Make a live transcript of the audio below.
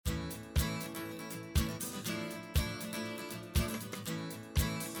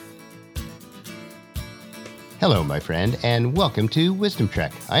Hello, my friend, and welcome to Wisdom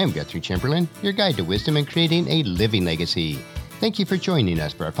Trek. I am Guthrie Chamberlain, your guide to wisdom and creating a living legacy. Thank you for joining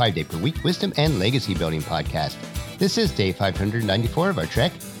us for our 5-day-per-week wisdom and legacy building podcast. This is day 594 of our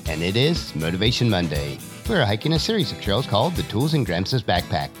trek, and it is Motivation Monday. We're hiking a series of trails called the Tools in Gramps'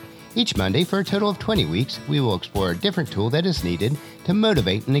 Backpack. Each Monday, for a total of 20 weeks, we will explore a different tool that is needed to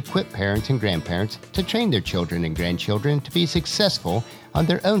motivate and equip parents and grandparents to train their children and grandchildren to be successful on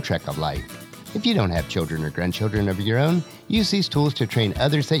their own trek of life. If you don't have children or grandchildren of your own, use these tools to train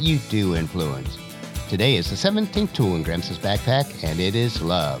others that you do influence. Today is the 17th tool in Gramps' Backpack, and it is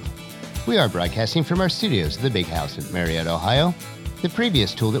love. We are broadcasting from our studios at the Big House in Marietta, Ohio. The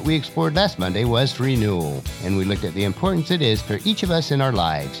previous tool that we explored last Monday was renewal, and we looked at the importance it is for each of us in our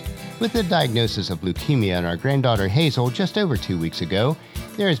lives. With the diagnosis of leukemia in our granddaughter Hazel just over 2 weeks ago,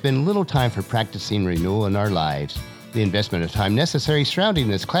 there has been little time for practicing renewal in our lives. The investment of time necessary surrounding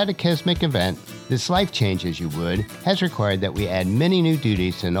this cataclysmic event, this life change as you would, has required that we add many new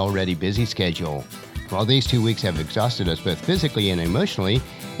duties to an already busy schedule. While these 2 weeks have exhausted us both physically and emotionally,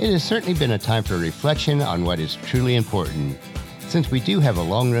 it has certainly been a time for reflection on what is truly important. Since we do have a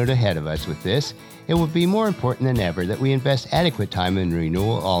long road ahead of us with this, it will be more important than ever that we invest adequate time in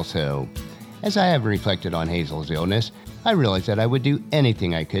renewal also. As I have reflected on Hazel's illness, I realized that I would do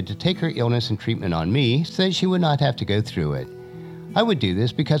anything I could to take her illness and treatment on me so that she would not have to go through it. I would do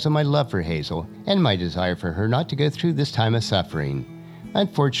this because of my love for Hazel and my desire for her not to go through this time of suffering.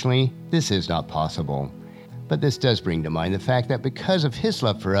 Unfortunately, this is not possible. But this does bring to mind the fact that because of his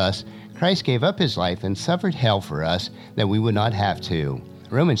love for us, Christ gave up his life and suffered hell for us that we would not have to.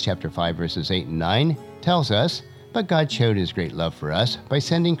 Romans chapter 5 verses 8 and 9 tells us, "But God showed his great love for us by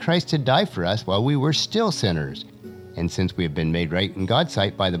sending Christ to die for us while we were still sinners. And since we have been made right in God's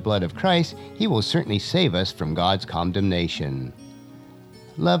sight by the blood of Christ, he will certainly save us from God's condemnation."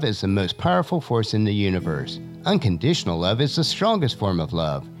 Love is the most powerful force in the universe. Unconditional love is the strongest form of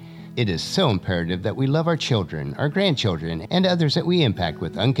love. It is so imperative that we love our children, our grandchildren, and others that we impact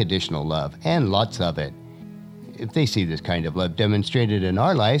with unconditional love, and lots of it. If they see this kind of love demonstrated in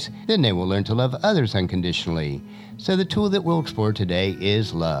our lives, then they will learn to love others unconditionally. So the tool that we'll explore today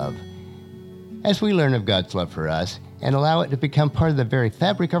is love. As we learn of God's love for us and allow it to become part of the very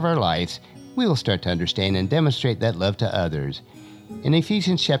fabric of our lives, we will start to understand and demonstrate that love to others. In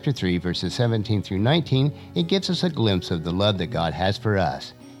Ephesians chapter 3, verses 17 through 19, it gives us a glimpse of the love that God has for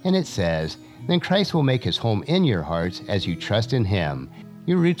us. And it says, "Then Christ will make his home in your hearts as you trust in him.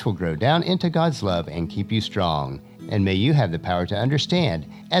 Your roots will grow down into God's love and keep you strong. And may you have the power to understand,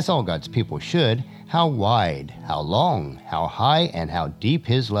 as all God's people should, how wide, how long, how high, and how deep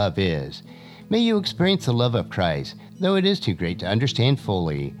his love is. May you experience the love of Christ, though it is too great to understand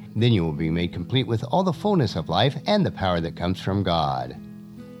fully. Then you will be made complete with all the fullness of life and the power that comes from God."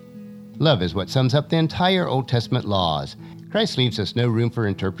 Love is what sums up the entire Old Testament laws. Christ leaves us no room for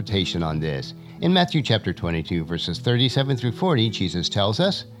interpretation on this. In Matthew chapter 22, verses 37 through 40, Jesus tells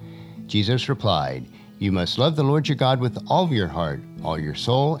us, Jesus replied, "You must love the Lord your God with all of your heart, all your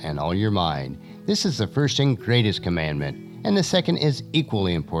soul, and all your mind. This is the first and greatest commandment, and the second is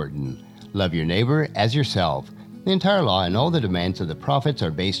equally important. Love your neighbor as yourself." The entire law and all the demands of the prophets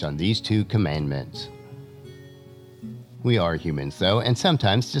are based on these two commandments. We are humans, though, and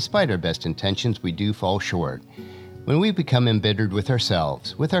sometimes, despite our best intentions, we do fall short. When we become embittered with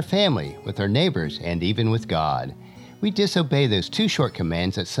ourselves, with our family, with our neighbors, and even with God, we disobey those two short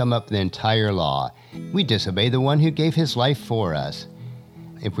commands that sum up the entire law. We disobey the one who gave his life for us.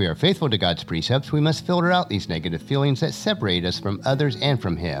 If we are faithful to God's precepts, we must filter out these negative feelings that separate us from others and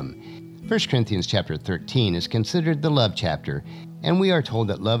from him. 1 Corinthians chapter 13 is considered the love chapter, and we are told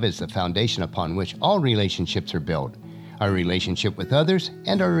that love is the foundation upon which all relationships are built, our relationship with others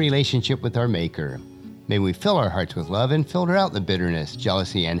and our relationship with our Maker. May we fill our hearts with love and filter out the bitterness,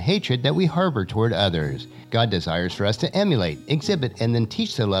 jealousy, and hatred that we harbor toward others. God desires for us to emulate, exhibit, and then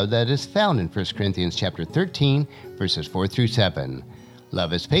teach the love that is found in 1 Corinthians chapter 13, verses 4 through 7.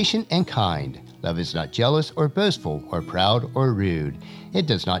 Love is patient and kind. Love is not jealous or boastful or proud or rude. It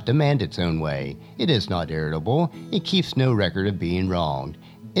does not demand its own way. It is not irritable. It keeps no record of being wronged.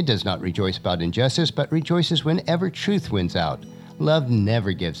 It does not rejoice about injustice, but rejoices whenever truth wins out. Love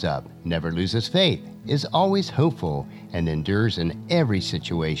never gives up, never loses faith, is always hopeful, and endures in every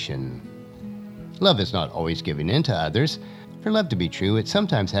situation. Love is not always giving in to others. For love to be true, it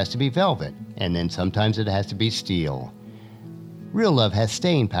sometimes has to be velvet, and then sometimes it has to be steel. Real love has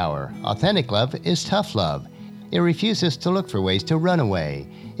staying power. Authentic love is tough love. It refuses to look for ways to run away.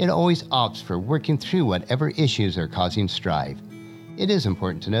 It always opts for working through whatever issues are causing strife. It is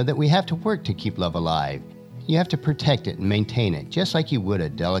important to know that we have to work to keep love alive. You have to protect it and maintain it, just like you would a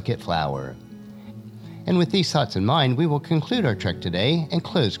delicate flower. And with these thoughts in mind, we will conclude our trek today and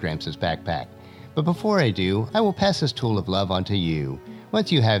close Gramps' backpack. But before I do, I will pass this tool of love on to you.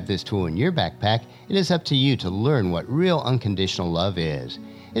 Once you have this tool in your backpack, it is up to you to learn what real unconditional love is.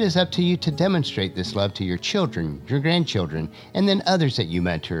 It is up to you to demonstrate this love to your children, your grandchildren, and then others that you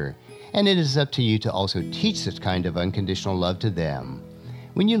mentor. And it is up to you to also teach this kind of unconditional love to them.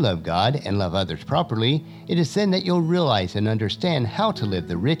 When you love God and love others properly, it is then that you'll realize and understand how to live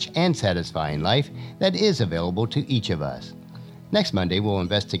the rich and satisfying life that is available to each of us. Next Monday, we'll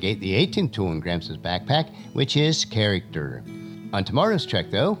investigate the 18th tool in Gramps' backpack, which is character. On tomorrow's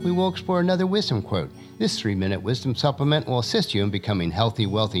trek, though, we will explore another wisdom quote. This 3-minute wisdom supplement will assist you in becoming healthy,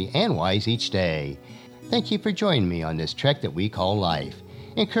 wealthy, and wise each day. Thank you for joining me on this trek that we call life.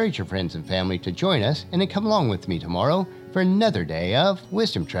 Encourage your friends and family to join us and then come along with me tomorrow for another day of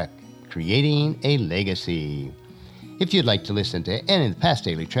Wisdom Trek, Creating a Legacy. If you'd like to listen to any of the past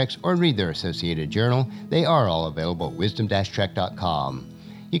daily treks or read their associated journal, they are all available at wisdom-trek.com.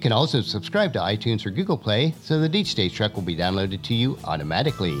 You can also subscribe to iTunes or Google Play so that each day's trek will be downloaded to you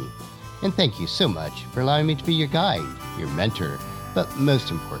automatically. And thank you so much for allowing me to be your guide, your mentor, but most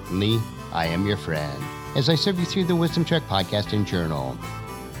importantly, I am your friend, as I serve you through the Wisdom Trek podcast and journal.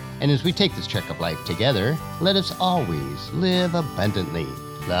 And as we take this trek of life together, let us always live abundantly,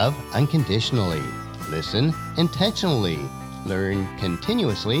 love unconditionally, listen intentionally, learn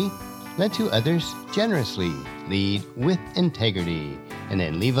continuously, lend to others generously, lead with integrity, and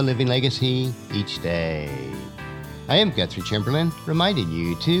then leave a living legacy each day. I am Guthrie Chamberlain, reminding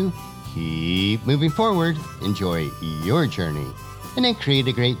you to keep moving forward, enjoy your journey, and then create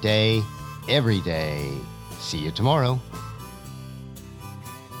a great day every day. See you tomorrow.